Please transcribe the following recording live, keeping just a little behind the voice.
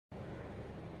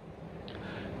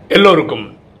எல்லோருக்கும்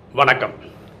வணக்கம்.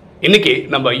 இன்னைக்கு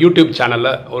நம்ம யூடியூப் சேனலில்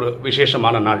ஒரு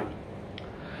விசேஷமான நாள்.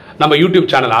 நம்ம யூடியூப்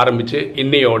சேனல் ஆரம்பித்து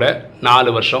இன்னையோட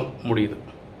 4 வருஷம் முடியுது.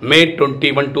 May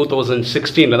 21,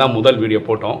 2016 தான் முதல் வீடியோ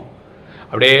போட்டோம்.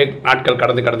 அப்படியே நாட்கள்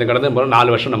கடந்து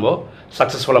 4 வருஷம் நம்ம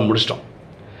சக்ஸஸ்ஃபுல்லாக முடிச்சிட்டோம்.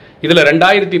 இதில்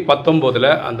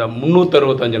 2019 அந்த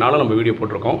 365 நாளும் நம்ம வீடியோ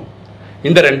போட்டிருக்கோம்.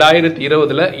 இந்த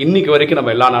 2020 இன்னைக்கு வரைக்கும்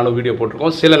நம்ம எல்லா நாளும் வீடியோ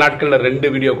போட்டிருக்கோம். சில நாட்களில்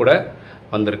 2 வீடியோ கூட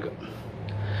வந்திருக்கு.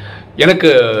 எனக்கு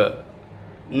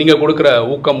நீங்கள் கொடுக்குற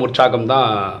ஊக்கம் உற்சாகம் தான்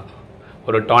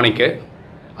ஒரு டானிக்கு.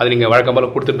 அது நீங்கள் வழக்கம் போல்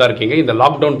கொடுத்துட்டு தான் இருக்கீங்க. இந்த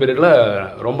லாக்டவுன் பீரியடில்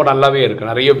ரொம்ப நல்லாவே இருக்குது.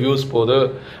 நிறைய வியூஸ் போகுது,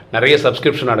 நிறைய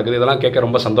சப்ஸ்கிரிப்ஷன் நடக்குது. இதெல்லாம் கேட்க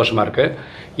ரொம்ப சந்தோஷமாக இருக்குது.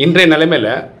 இன்றைய நிலைமையில்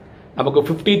நமக்கு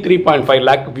 53.5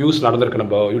 lakh வியூஸ் நடந்திருக்கு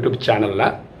நம்ம யூடியூப் சேனலில்.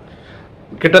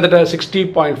 கிட்டத்தட்ட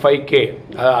 60.5K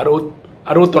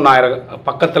 61,000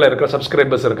 பக்கத்தில் இருக்கிற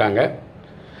சப்ஸ்கிரைபர்ஸ் இருக்காங்க.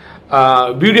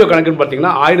 வீடியோ கணக்குன்னு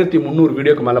பார்த்தீங்கன்னா 1300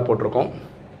 வீடியோக்கு மேலே போட்டிருக்கோம்.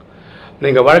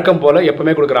 நீங்கள் வழக்கம் போல்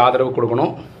எப்போவுமே கொடுக்குற ஆதரவு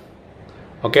கொடுக்கணும்.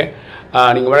 ஓகே,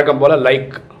 நீங்கள் வழக்கம் போல்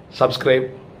லைக், சப்ஸ்கிரைப்,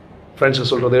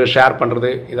 ஃப்ரெண்ட்ஸுக்கு சொல்கிறது, ஷேர் பண்ணுறது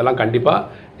இதெல்லாம் கண்டிப்பாக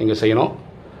நீங்கள் செய்யணும்.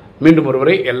 மீண்டும்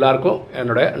ஒருமுறை எல்லாருக்கும்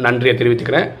என்னோட நன்றியை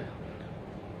தெரிவித்துக்கிறேன்.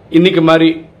 இன்றைக்கி மாதிரி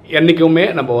என்றைக்குமே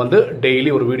நம்ம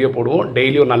டெய்லி ஒரு வீடியோ போடுவோம்.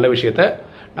 டெய்லி ஒரு நல்ல விஷயத்தை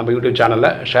நம்ம யூடியூப்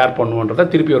சேனலில் ஷேர் பண்ணுவோன்றதை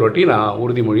திருப்பி ஒரு வாட்டி நான்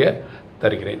உறுதிமொழியை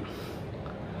தருகிறேன்.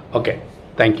 Okay,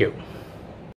 thank you.